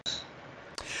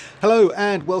Hello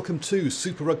and welcome to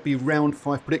Super Rugby Round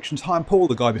 5 Predictions. Hi, I'm Paul,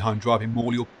 the guy behind Driving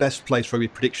Maul, your best place for rugby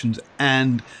predictions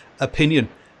and opinion.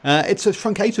 It's a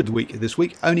truncated week this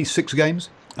week, only 6 games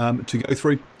to go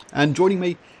through. And joining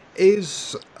me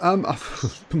is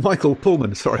Michael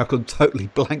Pullman. Sorry, I got totally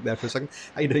blank there for a second.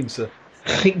 How you doing, sir?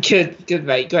 Good,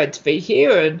 mate. Great to be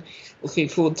here and looking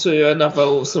forward to another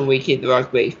awesome weekend of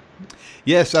rugby.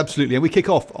 Yes, absolutely. And we kick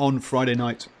off on Friday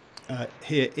night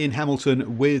here in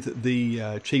Hamilton with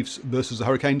the Chiefs versus the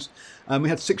Hurricanes. We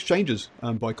had 6 changes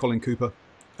by Colin Cooper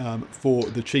for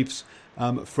the Chiefs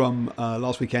from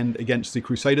last weekend against the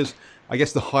Crusaders. I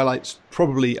guess the highlights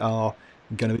probably are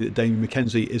going to be that Damien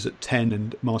McKenzie is at 10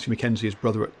 and Marty McKenzie is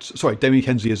brother at... Sorry, Damien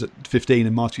McKenzie is at 15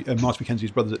 and Marty McKenzie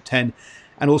is brother at 10.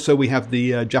 And also we have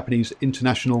the Japanese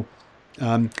international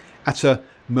Ata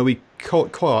Moe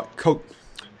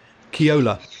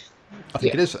Kiola, I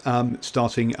think it is,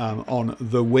 starting on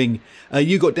the wing.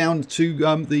 You got down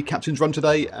to the captain's run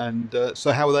today, and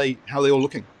so how are they all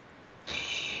looking?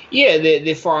 Yeah,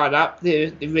 they're fired up.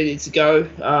 They're ready to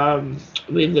go.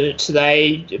 We learned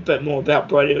today a bit more about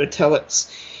Brodie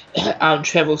Retallick's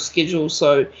travel schedule.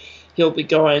 So he'll be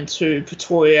going to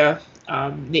Pretoria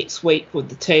next week with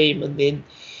the team, and then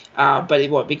but he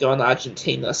won't be going to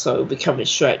Argentina, so he'll be coming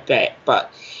straight back.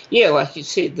 But yeah, like you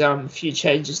said, a few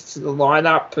changes to the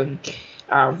lineup, and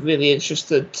really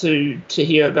interested to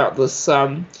hear about this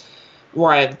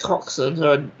Ryan Coxon, who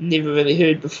I'd never really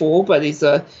heard before, but he's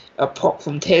a prop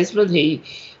from Tasman. He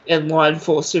in line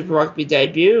for Super Rugby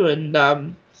debut, and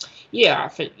I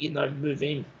think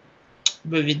moving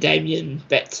Damien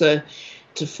back to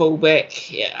fullback.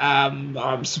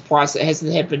 I'm surprised it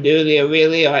hasn't happened earlier.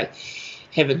 Really, I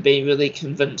haven't been really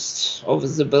convinced of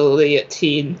his ability at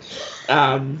 10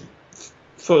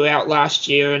 throughout last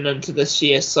year and into this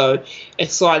year. So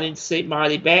exciting to see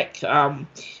Marty back.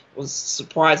 Was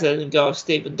surprised I didn't go with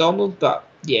Stephen Donald, but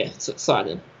yeah, it's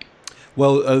exciting.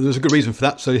 Well, there's a good reason for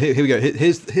that. So here we go.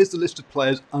 Here's the list of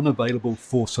players unavailable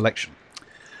for selection: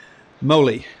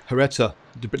 Moley, Hereta,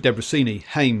 Debrasini,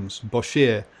 Hames,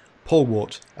 Boshier,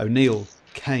 Polwart, O'Neill,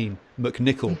 Kane,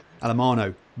 McNichol,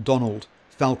 Alamano, Donald,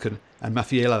 Falcon, and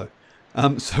Maffiello.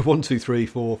 So 1, 2, 3,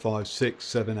 4, 5, 6,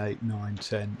 7, 8, 9,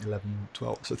 10, 11,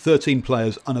 12. So 13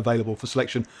 players unavailable for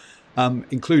selection,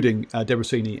 including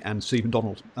Debrasini and Stephen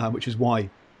Donald, which is why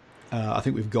I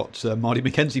think we've got Marty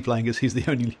McKenzie playing, as he's the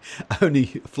only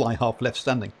fly half left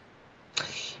standing.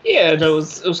 Yeah, and it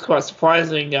was quite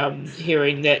surprising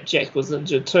hearing that Jack was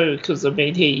injured too, because I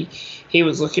mean he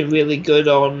was looking really good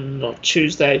on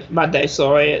Monday,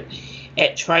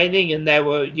 at training, and they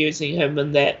were using him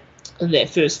in that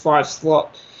first 5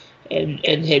 slot, and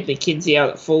had McKenzie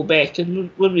out at fullback.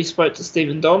 And when we spoke to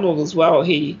Stephen Donald as well,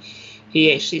 he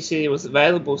actually said he was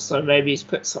available, so maybe he's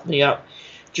picked something up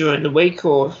during the week,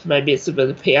 or maybe it's a bit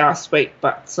of PR speak.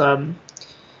 But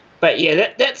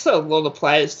yeah, that's a lot of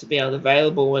players to be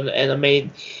unavailable, and I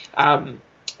mean,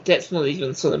 that's not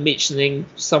even sort of mentioning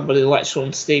somebody like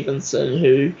Sean Stevenson,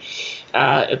 who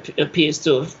appears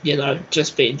to have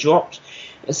just been dropped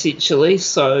essentially.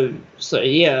 So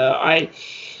yeah,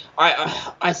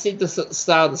 I said this at the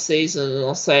start of the season, and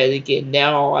I'll say it again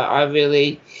now. I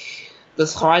really,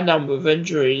 this high number of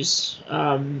injuries,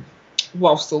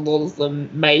 whilst a lot of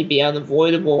them may be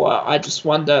unavoidable, I just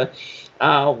wonder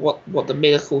what the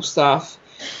medical staff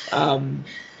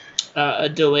are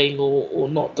doing or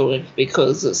not doing,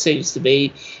 because it seems to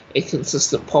be a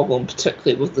consistent problem,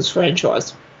 particularly with this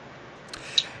franchise.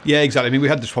 Yeah, exactly. I mean, we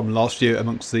had this problem last year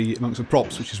amongst the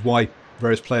props, which is why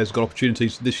various players got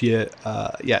opportunities this year.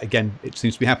 Again, it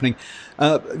seems to be happening.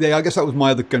 I guess that was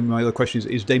my other question: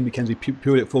 is Dame McKenzie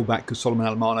purely at fullback because Solomon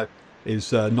Alamano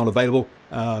is not available?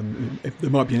 There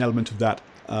might be an element of that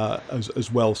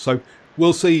as well. So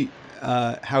we'll see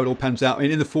how it all pans out. I mean,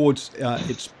 in the forwards,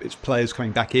 it's players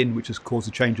coming back in, which has caused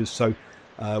the changes. So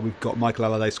we've got Michael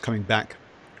Allardyce coming back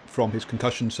from his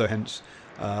concussion, so hence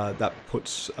that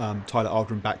puts Tyler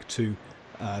Ardron back to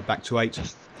 8.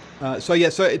 So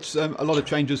it's a lot of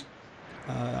changes,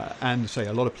 and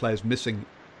a lot of players missing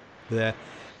there.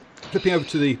 Flipping over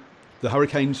to the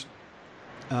Hurricanes,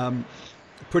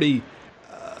 pretty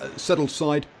settled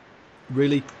side,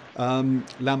 really.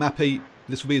 Laumape,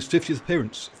 this will be his 50th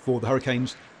appearance for the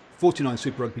Hurricanes, 49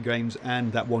 Super Rugby games,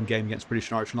 and that one game against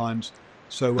British and Irish Lions.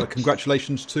 So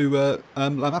congratulations to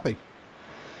Laumape.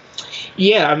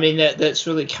 Yeah, I mean that's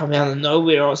really come out of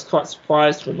nowhere. I was quite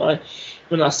surprised when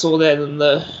I saw that in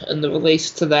the release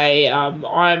today.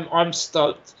 I'm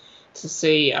stoked to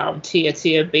see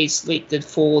Tia be selected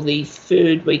for the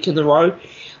 3rd week in a row.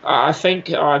 I think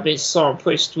I've been so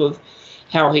impressed with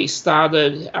how he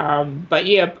started. But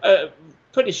yeah,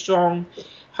 pretty strong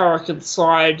Hurricane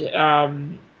side.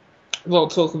 We'll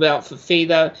talk about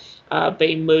Fafita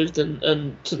being moved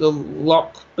into the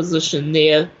lock position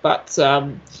there, but yeah,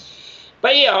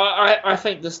 I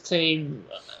think this team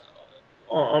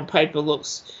on paper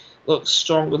looks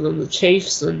stronger than the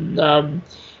Chiefs, and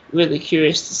really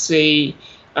curious to see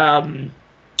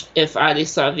if Adi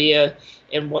Savia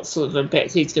and what sort of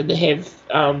impact he's going to have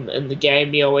in the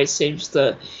game. He always seems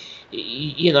to,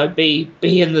 be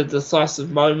in the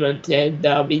decisive moment,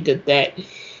 and he did that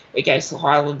against the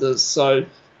Highlanders. So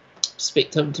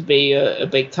expect him to be a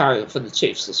big target for the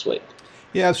Chiefs this week.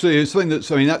 Yeah, absolutely. It's something it's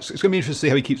going to be interesting to see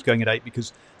how he keeps going at 8,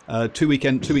 because 2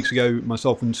 weeks ago,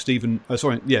 myself and Stephen were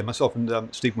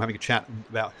having a chat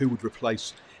about who would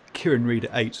replace Kieran Reid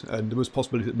at 8, and there was a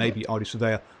possibility that maybe Ardie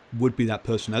Savea would be that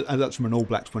person. And that's from an All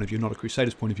Blacks point of view, not a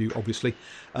Crusaders point of view, obviously.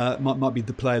 Might be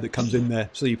the player that comes in there.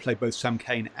 So you play both Sam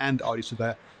Cane and Ardie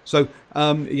Savea. So,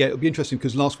 it'll be interesting,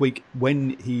 because last week,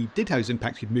 when he did have his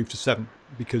impact, he'd moved to 7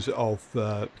 because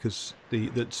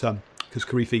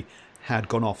Karifi had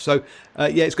gone off. So,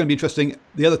 it's going to be interesting.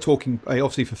 The other talking,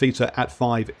 obviously, Fafita at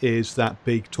 5 is that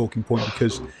big talking point,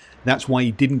 because that's why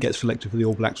he didn't get selected for the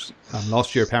All Blacks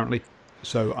last year, apparently.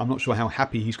 So I'm not sure how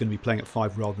happy he's going to be playing at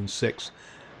 5 rather than 6.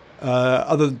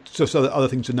 Other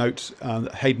things to note,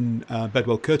 Hayden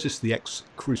Bedwell-Curtis, the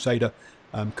ex-Crusader,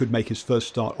 could make his first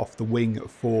start off the wing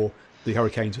for the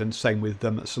Hurricanes, and same with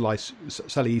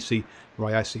Saliisi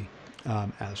Rayasi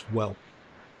as well.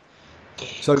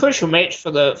 So crucial match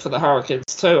for the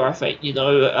Hurricanes too. I think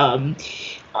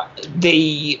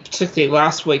particularly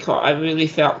last week, I really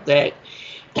felt that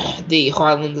the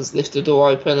Highlanders left the door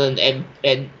open, and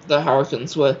the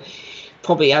Hurricanes were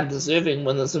probably undeserving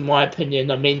winners, in my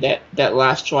opinion. I mean, that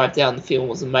last drive down the field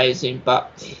was amazing, but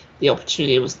the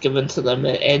opportunity was given to them,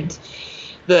 and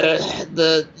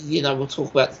we'll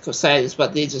talk about the Crusaders,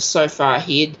 but they're just so far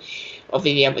ahead of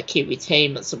any other Kiwi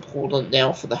team. It's important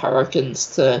now for the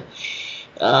Hurricanes to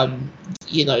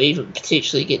even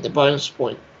potentially get the bonus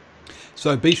point.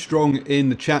 So Be Strong in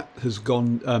the chat has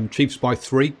gone Chiefs by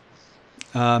 3.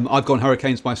 I've gone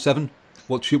Hurricanes by 7.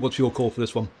 What's your call for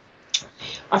this one?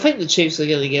 I think the Chiefs are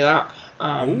going to get up.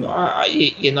 I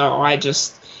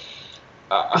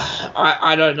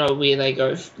don't know where they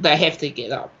go. They have to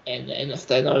get up, and if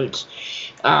they don't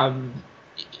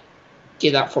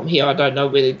get up from here, I don't know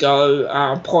where to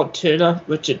go.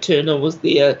 Richard Turner was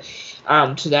there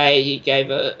today. He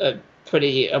gave a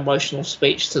pretty emotional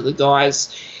speech to the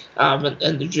guys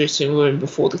in the dressing room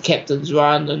before the captain's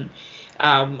run, and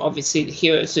obviously the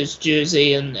Heritage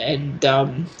jersey, and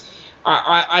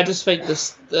I just think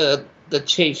the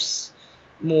Chiefs,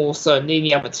 more so than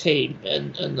any other team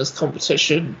in this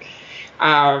competition,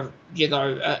 are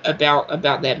about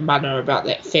that mana, about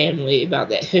that family, about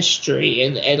that history,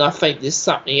 and I think there's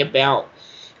something about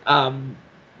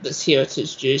this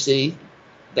Heritage jersey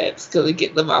that's going to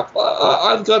get them up.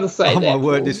 I've got to say that. Oh my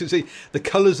word! See the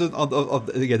colours So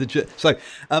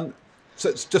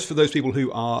it's just for those people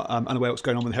who are unaware what's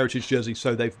going on with the Heritage jersey.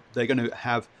 So they're going to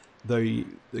have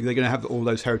all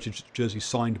those Heritage jerseys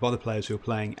signed by the players who are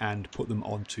playing and put them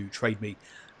onto Trade Me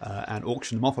and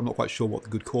auction them off. I'm not quite sure what the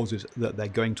good cause is that they're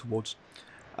going towards.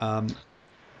 Do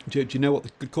you know what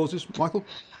the good cause is, Michael?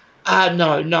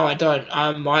 No, I don't.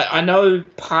 I know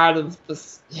part of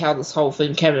how this whole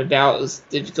thing came about is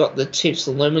they've got the Chiefs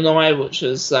alumni, which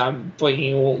is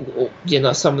bringing all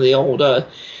some of the older,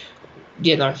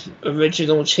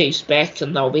 original Chiefs back,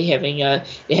 and they'll be having a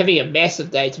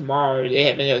massive day tomorrow. They're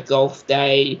having a golf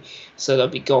day, so they'll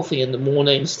be golfing in the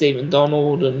morning. Stephen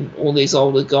Donald and all these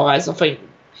older guys. I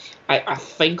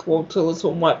think Walter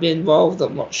Little might be involved.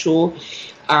 I'm not sure.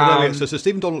 So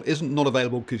Stephen Donald isn't not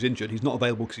available because he's injured. He's not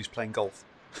available because he's playing golf.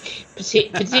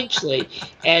 Potentially,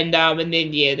 and then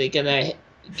they're gonna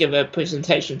give a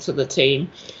presentation to the team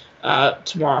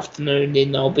tomorrow afternoon.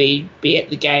 Then they'll be at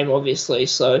the game, obviously.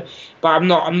 So, but I'm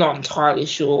not entirely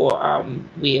sure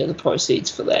where the proceeds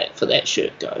for that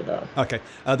shirt go. No. Okay,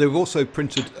 they've also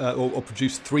printed or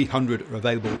produced 300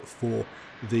 available for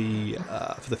the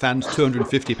fans.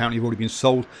 250 apparently have already been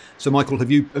sold. So, Michael, have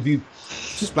you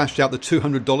splashed out the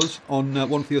 $200 on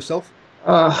one for yourself?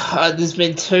 There's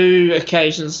been 2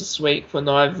 occasions this week when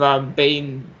I've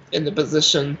been in the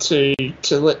position to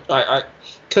I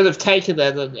could have taken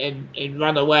it and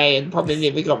run away and probably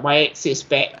never got my access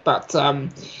back, but no,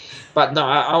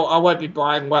 I won't be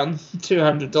buying one.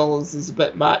 $200 is a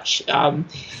bit much.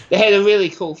 They had a really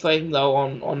cool thing though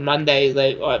on Monday.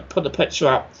 I put a picture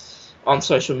up on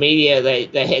social media.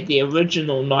 They had the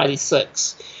original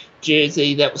 96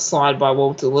 jersey that was signed by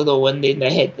Walter Little, and then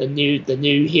they had the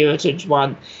new Heritage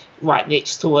one right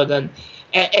next to it, and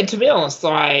And to be honest,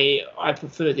 I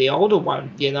prefer the older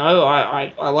one.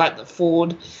 I like the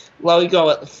Ford logo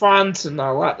at the front, and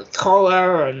I like the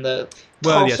collar and the.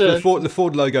 Well, yes, the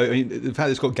Ford logo. I mean, the fact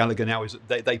it's got Gallagher now is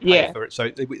that they pay for it, so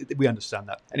we understand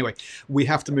that. Anyway, we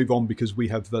have to move on because we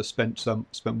have spent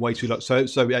way too long.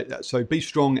 So Be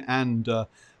Strong and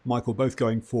Michael both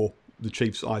going for the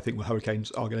Chiefs. I think the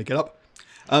Hurricanes are going to get up.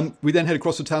 We then head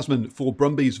across the Tasman for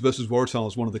Brumbies versus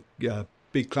Waratahs, one of the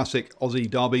big classic Aussie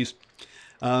derbies.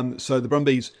 So the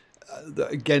Brumbies,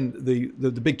 again,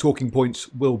 the big talking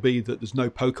points will be that there's no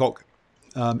Pocock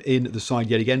in the side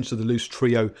yet again. So the loose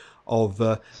trio of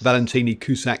Valentini,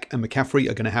 Cusack and McCaffrey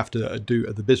are going to have to do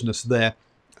the business there.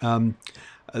 We've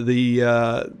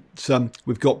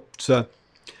got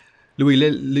Louis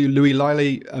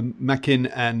Liley, Makin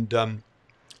and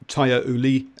Taya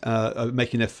Uli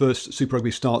making their first Super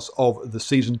Rugby starts of the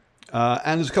season.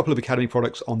 And there's a couple of academy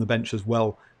products on the bench as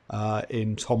well,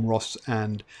 in Tom Ross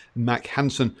and Mac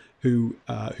Hansen, who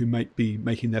might be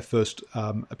making their first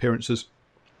appearances.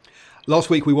 Last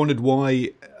week we wondered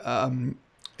why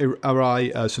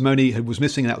Arai Simoni was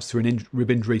missing, and that was through an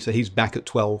rib injury, so he's back at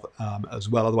 12 as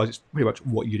well. Otherwise, it's pretty much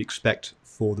what you'd expect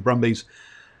for the Brumbies.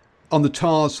 On the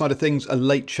Tars side of things, a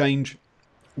late change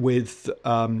with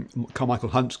Carmichael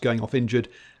Hunt going off injured.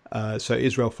 So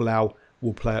Israel Folau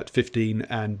will play at 15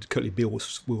 and Curtly Beale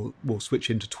will switch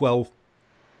into 12,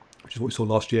 which is what we saw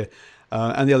last year.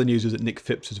 And the other news is that Nick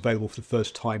Phipps is available for the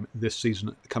first time this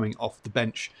season, coming off the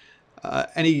bench.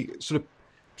 Any sort of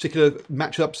particular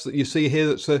matchups that you see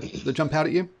here that jump out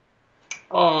at you?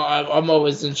 Oh, I'm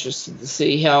always interested to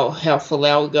see how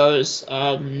Folau goes,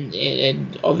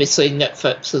 and obviously Nick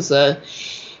Phipps is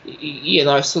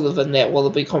sort of in that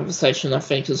Wallaby conversation, I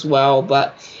think, as well.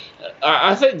 But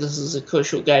I think this is a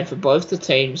crucial game for both the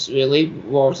teams, really,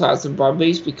 Waratahs and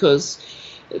Brumbies, because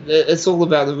it's all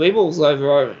about the Rebels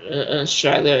over in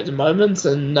Australia at the moment,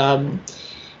 and the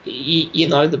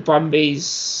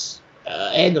Brumbies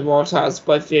and the Waratahs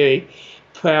both very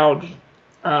proud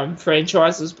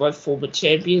franchises, both former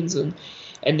champions, and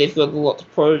they've got a lot to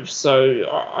prove. So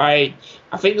I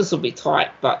think this will be tight,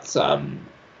 but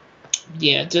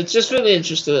just really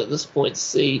interested at this point to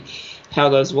see how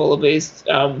those Wallabies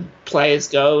players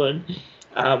go, and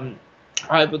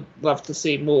I would love to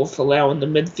see more Folau in the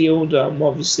midfield.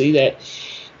 Obviously that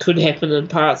could happen in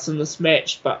parts in this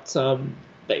match, but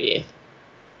yeah.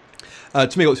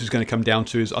 To me, what this is going to come down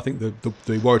to is I think the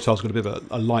Waratahs got a bit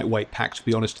of a lightweight pack, to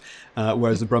be honest,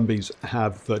 whereas the Brumbies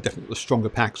have definitely a stronger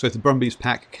pack. So if the Brumbies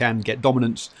pack can get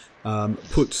dominance,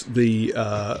 put the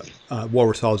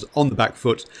Waratahs on the back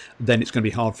foot, then it's going to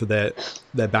be hard for their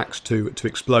backs to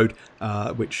explode,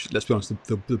 which, let's be honest,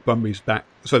 the Brumbies back,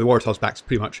 so the Waratahs backs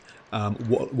pretty much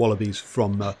Wallabies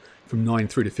from 9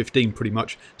 through to 15 pretty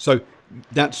much. So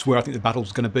that's where I think the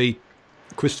battle's going to be.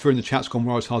 Christopher in the chat's gone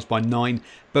Waratahs by 9.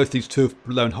 Both these two have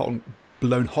blown hot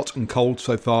and cold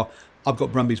so far. I've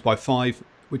got Brumbies by 5.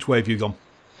 Which way have you gone?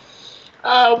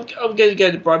 I'm going to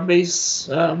go to Brumbies.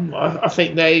 I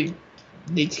think they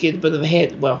need to get a bit of a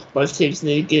hand. Well, both teams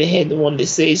need to get a hand on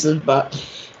this season, but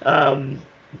I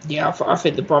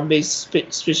think the Brumbies,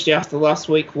 especially after last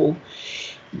week, will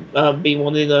be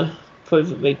wanting to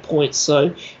prove and make points.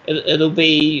 So it'll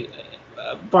be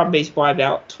Brumbies by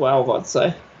about 12, I'd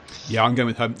say. Yeah, I'm going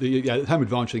with home. The home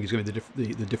advantage, I think, is going to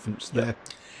be the difference there.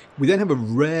 We then have a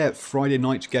rare Friday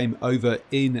night game over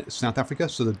in South Africa.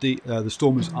 So the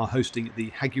Stormers are hosting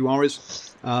the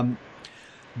Jaguares.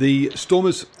 The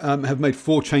Stormers have made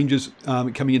 4 changes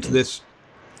coming into this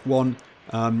one.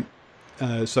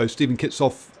 So Stephen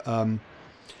Kitsoff,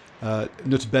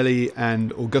 Nutabelli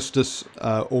and Augustus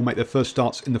all make their first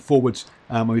starts in the forwards.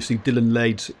 When we see Dylan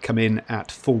Lades come in at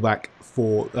fullback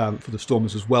for the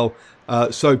Stormers as well.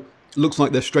 So looks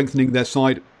like they're strengthening their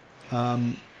side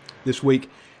this week.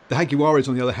 The Jaguares,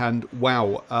 on the other hand,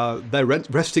 wow, they're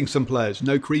resting some players.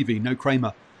 No Creevy, no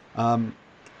Kramer.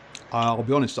 I'll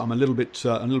be honest, I'm a little bit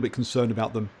concerned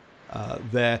about them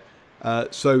there.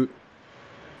 So,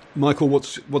 Michael,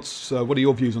 what are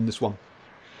your views on this one?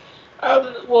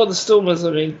 Well, the Stormers,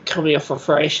 coming off a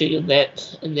thrashing in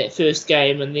that first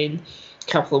game, and then a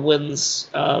couple of wins.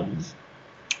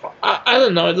 I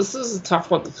don't know. This is a tough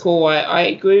one to call. I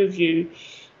agree with you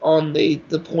on the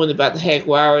point about the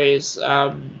Jaguares.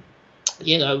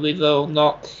 Whether or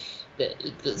not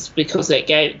it's because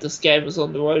this game was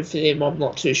on the road for them, I'm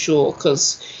not too sure.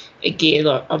 Because again,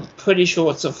 I'm pretty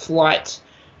sure it's a flight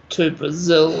to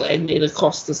Brazil and then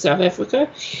across to South Africa.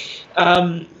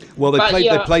 Well,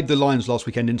 they played the Lions last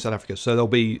weekend in South Africa, so they'll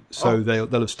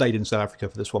have stayed in South Africa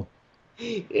for this one.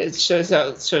 It shows how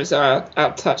out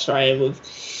of touch I am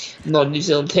with non-New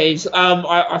Zealand teams.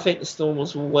 I think the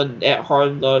Stormers will win at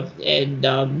home though, and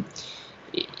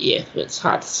yeah, it's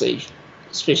hard to see,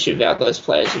 especially without those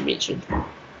players you mentioned.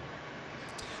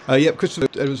 Yep,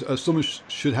 Christopher, Stormers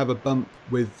should have a bump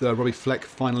with Robbie Fleck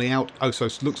finally out. Oh, so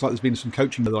it looks like there's been some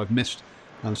coaching that I've missed,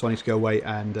 so I need to go away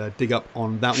and dig up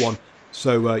on that one.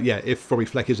 So yeah, if Robbie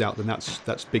Fleck is out, then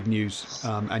that's big news,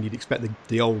 and you'd expect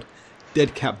the old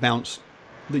dead cat bounce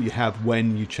that you have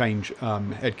when you change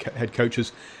head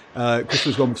coaches.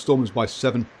 Christopher's gone with Stormers by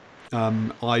 7.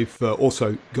 I've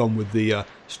also gone with the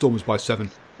Stormers by 7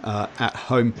 at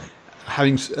home.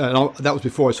 That was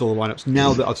before I saw the lineups.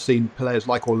 Now that I've seen players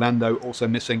like Orlando also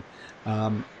missing, so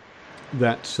I'm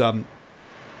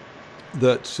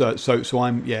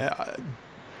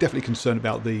definitely concerned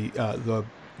about the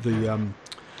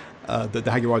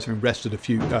Jaguars having rested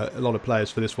a lot of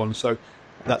players for this one. So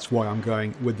that's why I'm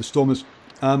going with the Stormers.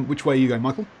 Which way are you going,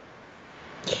 Michael?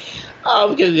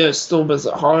 I'm going to go Stormers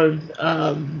at home,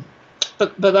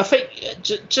 but I think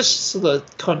just sort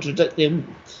of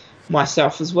contradicting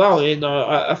myself as well.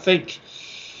 I think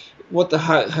what the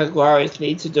Jaguars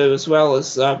need to do as well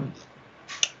is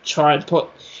try and put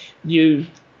new,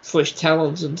 fresh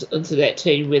talent into that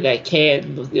team where they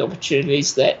can with the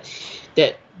opportunities that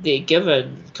they're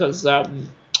given. Because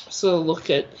sort of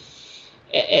look at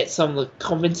some of the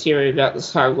commentary about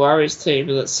this Jaguars team,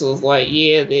 and it's sort of like,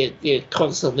 yeah, they're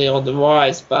constantly on the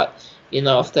rise, but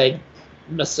if they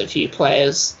miss a few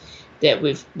players that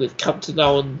we've come to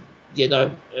know and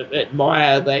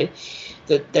admire, they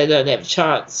don't have a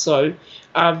chance. So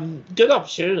good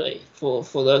opportunity for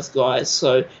those guys.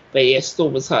 So, but yeah,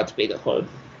 Stormers hard to beat at home.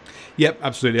 Yep,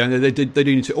 absolutely, and they do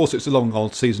need to. Also, it's a long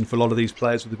old season for a lot of these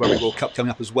players with the Rugby World Cup coming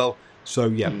up as well. So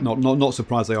yeah, not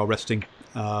surprised they are resting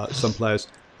some players.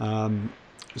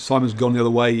 Simon's gone the other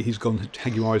way. He's gone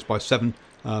Jaguars by 7.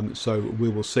 So we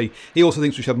will see. He also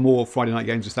thinks we should have more Friday night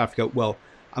games in South Africa. Well,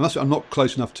 I'm not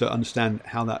close enough to understand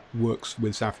how that works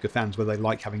with South Africa fans, whether they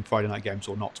like having Friday night games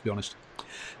or not, to be honest.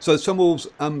 So the Sunwolves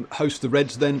host the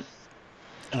Reds then.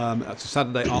 That's a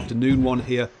Saturday afternoon one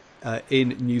here in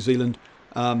New Zealand.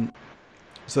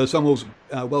 So the Sunwolves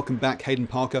welcome back Hayden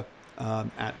Parker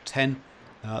at 10.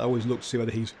 I always look to see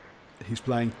whether he's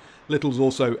playing. Little's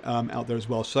also out there as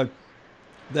well. So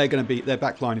their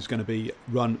back line is going to be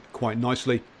run quite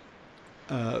nicely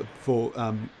for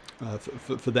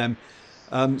them.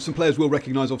 Some players will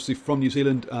recognise, obviously, from New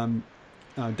Zealand.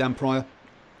 Dan Pryor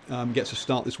gets a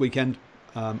start this weekend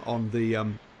on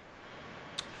the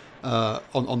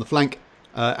flank,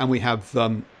 and we have.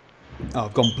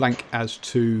 I've gone blank as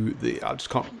to the. I've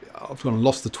gone and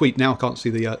lost the tweet now. I can't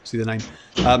see the name.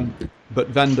 But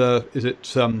Vander, is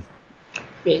it?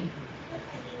 Ben.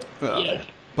 Yeah.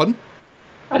 Pardon?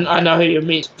 I know who you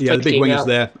mean. Yeah, the big wing is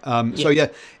there. So yeah,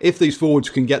 if these forwards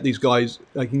can get these guys,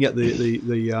 they can get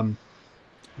the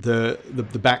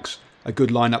backs a good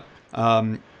lineup.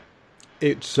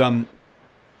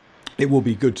 It will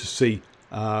be good to see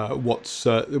what's.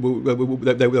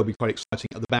 They'll be quite exciting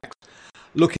at the backs.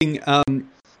 Looking at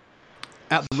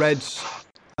the Reds,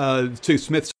 the two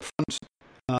Smiths up front,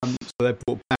 so they're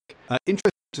brought back.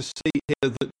 Interesting to see here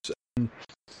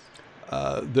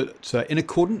that in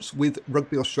accordance with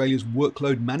Rugby Australia's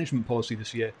workload management policy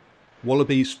this year,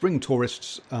 Wallaby spring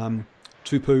tourists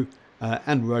Tupu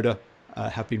and Rhoda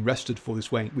have been rested for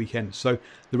this weekend. So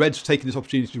the Reds have taken this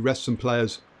opportunity to rest some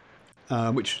players,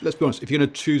 which, let's be honest, if you're going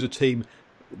to choose a team,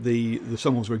 the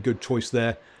Sunwolves are a good choice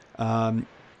there.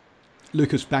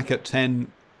 Lucas back at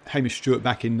 10, Hamish Stewart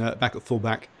back at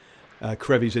fullback,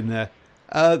 Crevy's in there.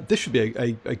 This should be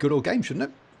a good old game, shouldn't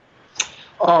it?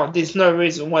 Oh, there's no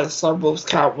reason why the Sunwolves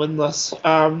can't win this.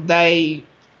 They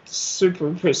super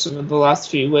impressive in the last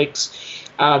few weeks.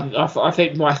 I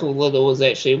think Michael Little was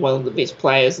actually one of the best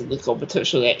players in the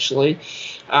competition, actually.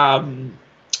 I'm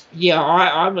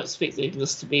expecting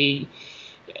this to be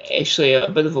actually a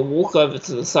bit of a walkover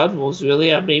to the Sunwolves,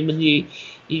 really. I mean, when you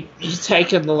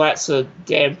take in the likes of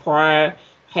Dan Pryor,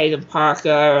 Hayden Parker,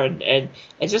 and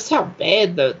just how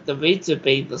bad the Reds have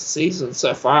been this season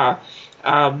so far.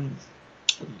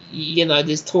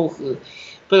 There's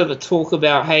bit of a talk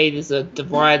about, hey, there's a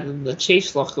divide in the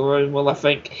Chiefs locker room. Well, I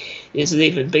think there's an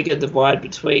even bigger divide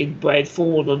between Brad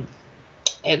Thorn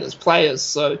and his players.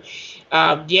 So,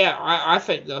 I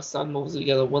think the Sunwolves are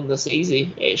going to win this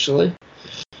easy, actually.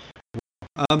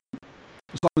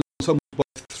 Sunwolves by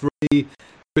 3.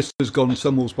 Chris has gone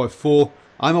Sunwolves by 4.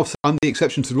 I'm the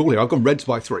exception to the rule here. I've gone Reds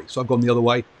by 3, so I've gone the other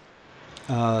way.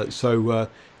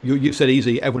 You said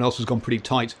easy. Everyone else has gone pretty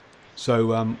tight.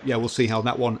 So we'll see how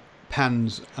that one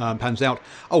pans out.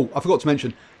 Oh, I forgot to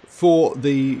mention, For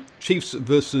the Chiefs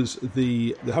versus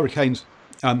the Hurricanes,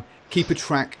 keep a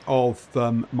track of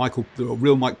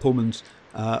real Mike Pullman's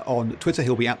on Twitter.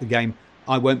 He'll be at the game.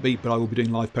 I won't be, but I will be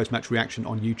doing live post-match reaction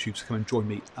on YouTube, so come and join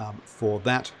me for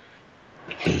that.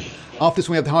 After this,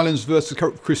 we have the Highlanders versus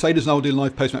Crusaders, and I'll do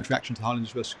live post-match reaction to the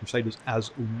Highlanders versus Crusaders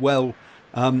as well.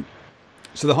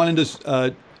 So the Highlanders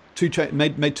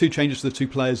made 2 changes to the 2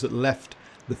 players that left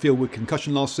the field with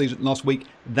concussion last week.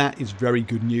 That is very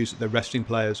good news that they're resting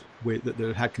players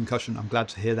that had concussion. I'm glad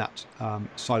to hear that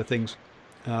side of things.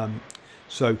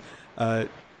 So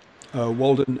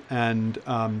Walden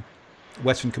and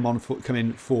Weston come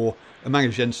in for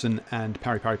Emmanuel Jensen and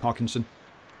Parry Parkinson.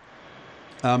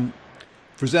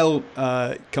 Frizzell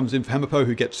comes in for Hemapo,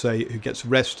 who gets a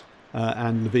rest,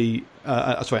 and Lee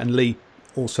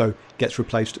also gets a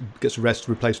rest,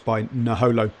 replaced by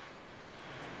Naholo.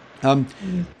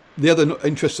 The other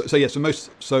interest, pretty much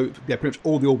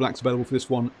all the All Blacks available for this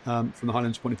one from the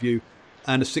Highlanders' point of view,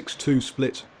 and a 6-2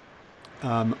 split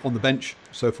on the bench,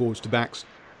 so forwards to backs.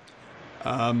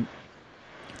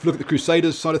 If you look at the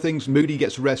Crusaders side of things, Moody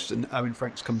gets a rest and Owen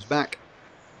Franks comes back.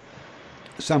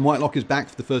 Sam Whitelock is back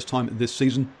for the first time this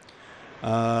season.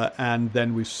 And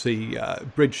then we see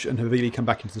Bridge and Havili come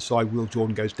back into the side. Will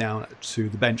Jordan goes down to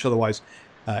the bench. Otherwise,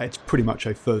 it's pretty much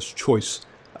a first choice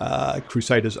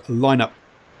Crusaders lineup.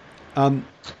 Which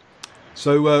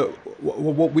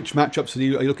matchups are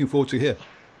you looking forward to here?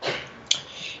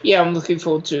 Yeah, I'm looking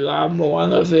forward to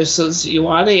Moana versus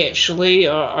Ioane. Actually,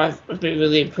 I've been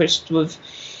really impressed with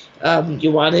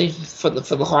Ioane for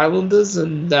the Highlanders,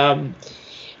 and I'm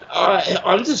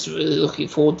just really looking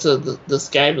forward to this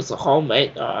game as a whole,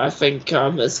 mate. I think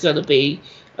it's going to be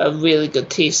a really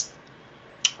good test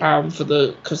for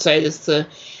the Crusaders to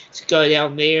go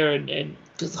down there, and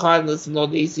because Highlanders are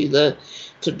not easy to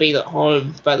beat at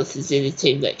home, but if there's any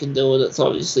team that can do it, it's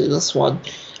obviously this one.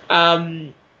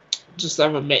 Just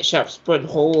other matchups, Bryn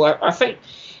Hall, I think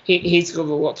he's got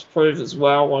a lot to prove as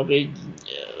well. I mean,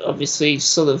 obviously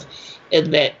sort of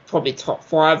in that probably top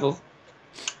 5 of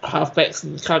halfbacks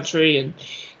in the country, and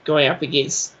going up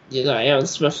against, Aaron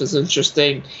Smith is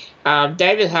interesting.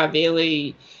 David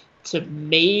Havili, to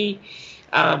me,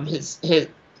 has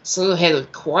sort of had a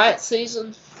quiet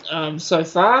season so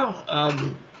far.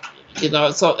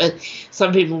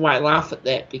 Some people might laugh at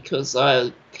that because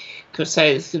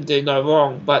Crusaders can do no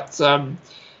wrong, but I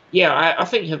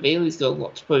think Havili's got a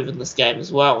lot to prove in this game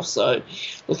as well, so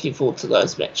looking forward to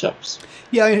those matchups.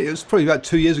 Yeah, it was probably about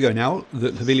 2 years ago now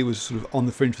that Havili was sort of on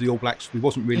the fringe of the All Blacks. He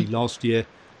wasn't really last year,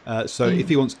 so if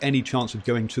he wants any chance of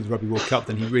going to the Rugby World Cup,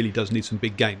 then he really does need some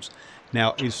big games.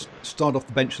 Now, he's started off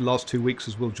the bench the last 2 weeks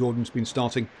as Will Jordan's been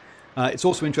starting. It's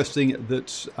also interesting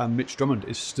that Mitch Drummond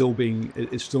is still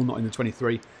not in the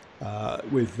 23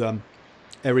 with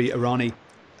Inari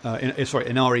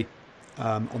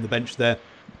on the bench there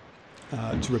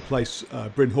to replace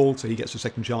Bryn Hall, so he gets a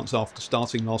second chance after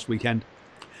starting last weekend.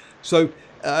 So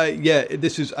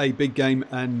this is a big game,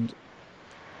 and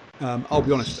I'll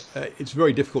be honest, it's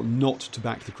very difficult not to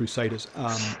back the Crusaders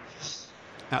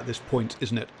at this point,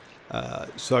 isn't it?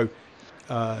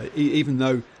 Even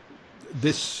though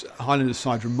this Highlanders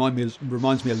side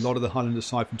reminds me a lot of the Highlanders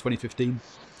side from 2015,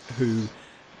 who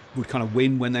would kind of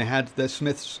win when they had their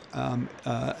Smiths and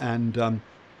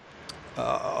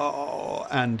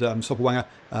Sopoaga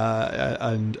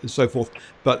and so forth.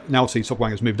 But now, see,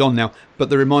 Sopoaga's moved on now. But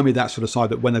they remind me of that sort of side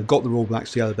that when they've got the All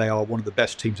Blacks together, they are one of the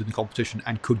best teams in the competition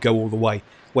and could go all the way.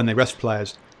 When they rest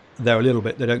players, they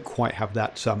don't quite have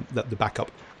that the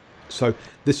backup. So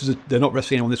they're not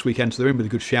resting anyone this weekend, so they're in with a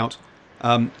good shout.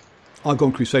 I've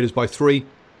gone Crusaders by 3.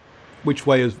 Which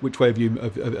way have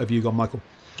you gone, Michael?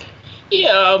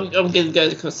 Yeah, I'm going to go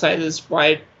to Crusaders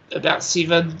by about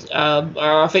 7.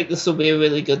 I think this will be a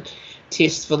really good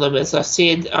test for them, as I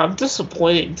said.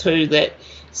 Disappointing too that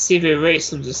Sevu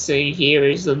Reece, I'm just seeing here,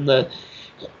 is in the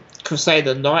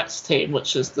Crusader Knights team,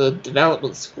 which is the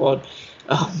development squad.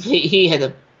 He had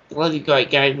a bloody great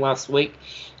game last week,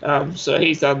 so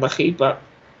he's unlucky. But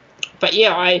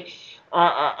yeah,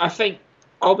 I think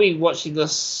I'll be watching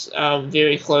this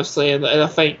very closely, and I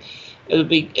think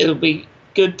it'll be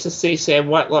good to see Sam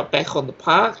Whitelock back on the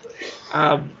park,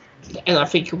 and I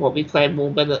think he'll probably play more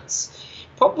minutes.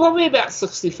 Probably about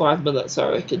 65 minutes, I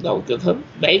reckon they'll give him,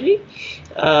 maybe.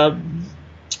 But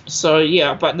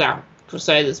now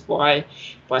Crusaders by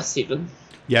 7.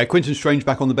 Yeah, Quinton Strange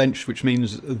back on the bench, which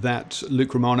means that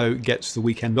Luke Romano gets the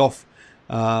weekend off.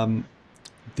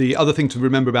 The other thing to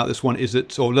remember about this one is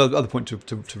that, or the other point to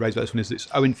raise about this one is it's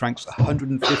Owen Franks'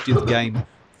 150th game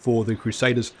for the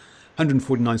Crusaders,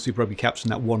 149 Super Rugby caps in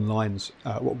that one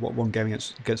game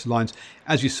against the Lions.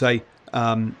 As you say,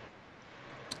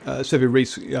 Sevier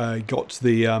Reese got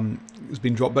the has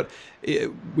been dropped, but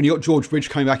when you got George Bridge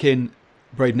coming back in,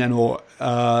 Braden Ennor,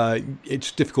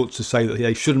 it's difficult to say that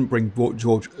they shouldn't bring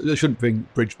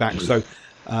Bridge back. So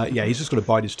he's just got to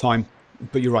bide his time.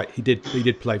 But you're right, he did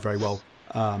play very well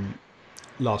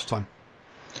last time.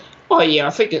 Oh yeah, I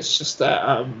think it's just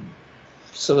that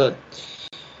sort of,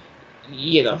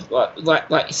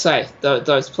 like you say,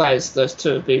 those players, those two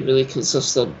have been really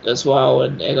consistent as well,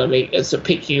 and I mean it's a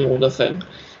pecking order thing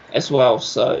as well.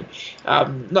 So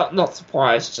not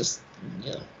surprised, just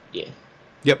yeah.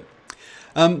 Yep.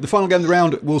 The final game of the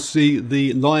round, we'll see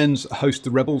the Lions host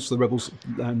the Rebels. The Rebels,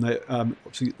 and they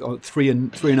obviously are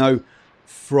 3-0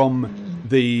 from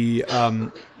the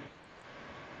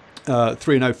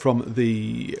 3-0 from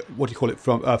the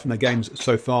from their games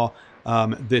so far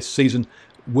this season.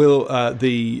 Will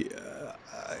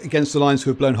against the Lions, who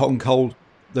have blown hot and cold,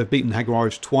 they've beaten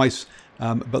Jaguars twice,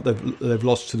 but they've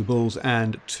lost to the Bulls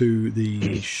and to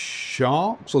the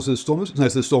Sharks, or to the Stormers. No,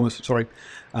 to the Stormers. Sorry,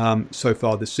 so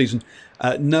far this season.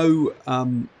 No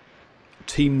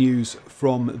team news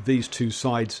from these two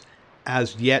sides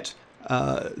as yet,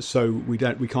 so we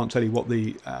can't tell you what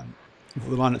the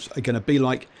lineups are going to be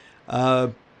like.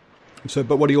 But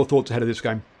what are your thoughts ahead of this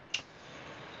game?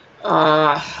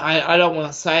 I don't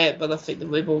want to say it, but I think the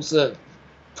Rebels are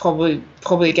probably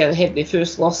going to have their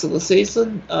first loss of the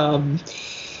season. I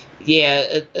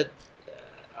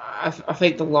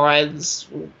think the Lions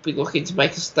will be looking to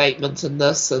make a statement in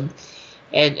this, and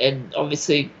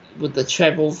obviously with the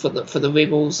travel for the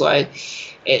Rebels,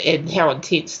 and how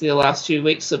intense their last few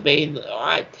weeks have been,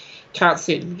 I can't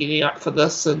see them getting up for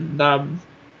this, and I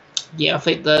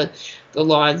think the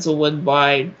Lions will win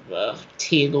by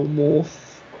 10 or more.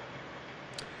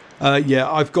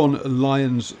 I've gone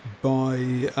Lions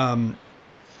by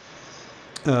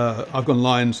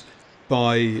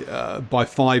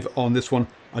 5 on this one.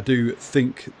 I do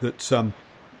think that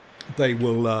they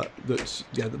will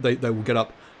they will get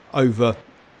up over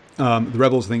the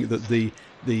Rebels. I think that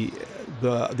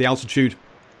the altitude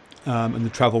and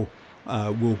the travel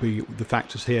will be the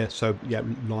factors here. So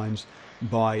Lions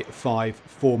by 5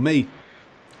 for me.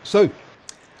 So.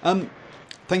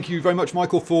 Thank you very much,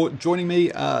 Michael, for joining me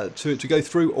to go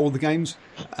through all the games.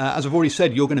 As I've already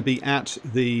said, you're going to be at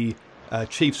the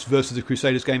Chiefs versus the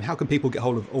Crusaders game. How can people get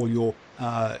hold of all your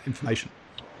information?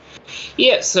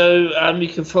 Yeah, so you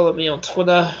can follow me on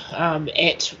Twitter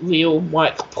at Real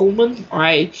Mike Pullman.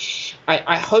 I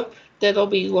hope that I'll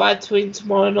be live tweeting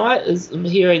tomorrow night, as I'm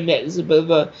hearing that there's a bit of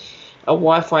a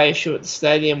Wi-Fi issue at the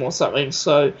stadium or something.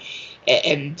 So,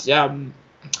 and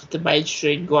the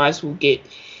mainstream guys will get.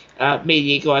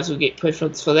 Media guys will get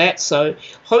preference for that, so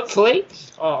hopefully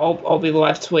I'll be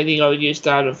live tweeting OU's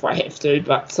data if I have to,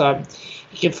 but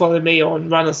you can follow me on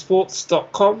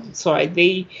runnersports.com,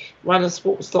 the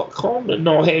runnersports.com, and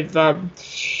I'll have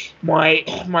my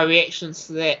reactions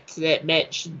to that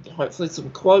match, and hopefully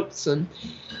some quotes, and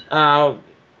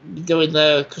doing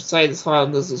the Crusaders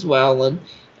Highlanders as well,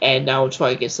 and I'll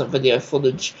try to get some video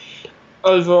footage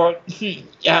over on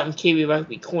Kiwi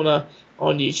Rugby Corner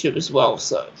on YouTube as well,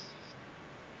 so.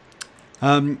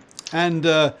 I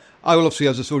will obviously,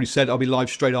 as I've already said, I'll be live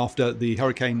straight after the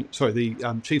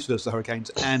Chiefs versus the Hurricanes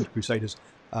and Crusaders.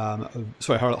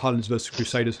 Highlanders versus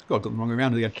Crusaders. God, I got them wrong way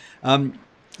around again.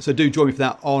 So do join me for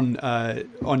that on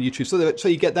YouTube. So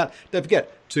you get that. Don't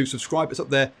forget to subscribe. It's up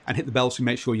there, and hit the bell so you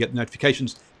make sure you get the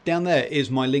notifications. Down there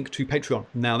is my link to Patreon.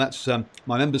 Now that's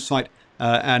my members site.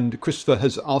 And Christopher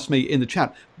has asked me in the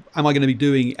chat, am I going to be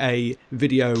doing a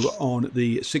video on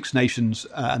the Six Nations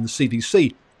and the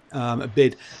CBC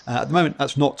bid? At the moment,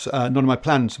 that's not none of my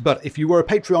plans. But if you were a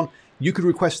Patreon, you could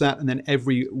request that, and then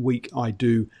every week I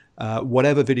do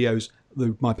whatever videos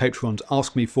my Patrons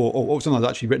ask me for, or sometimes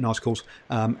actually written articles,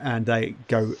 and they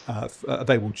go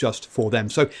available just for them.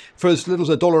 So for as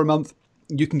little as $1 a month,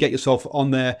 you can get yourself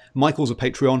on there. Michael's a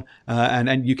Patreon,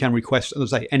 and you can request,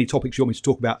 as I say, any topics you want me to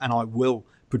talk about, and I will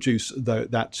produce those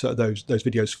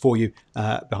videos for you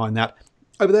behind that.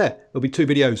 Over there, there'll be 2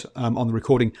 videos on the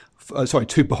recording.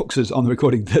 2 boxes on the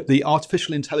recording that the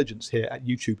artificial intelligence here at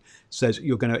YouTube says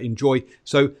you're going to enjoy.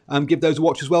 So give those a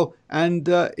watch as well, and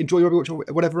enjoy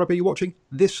whatever rugby you're watching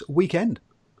this weekend.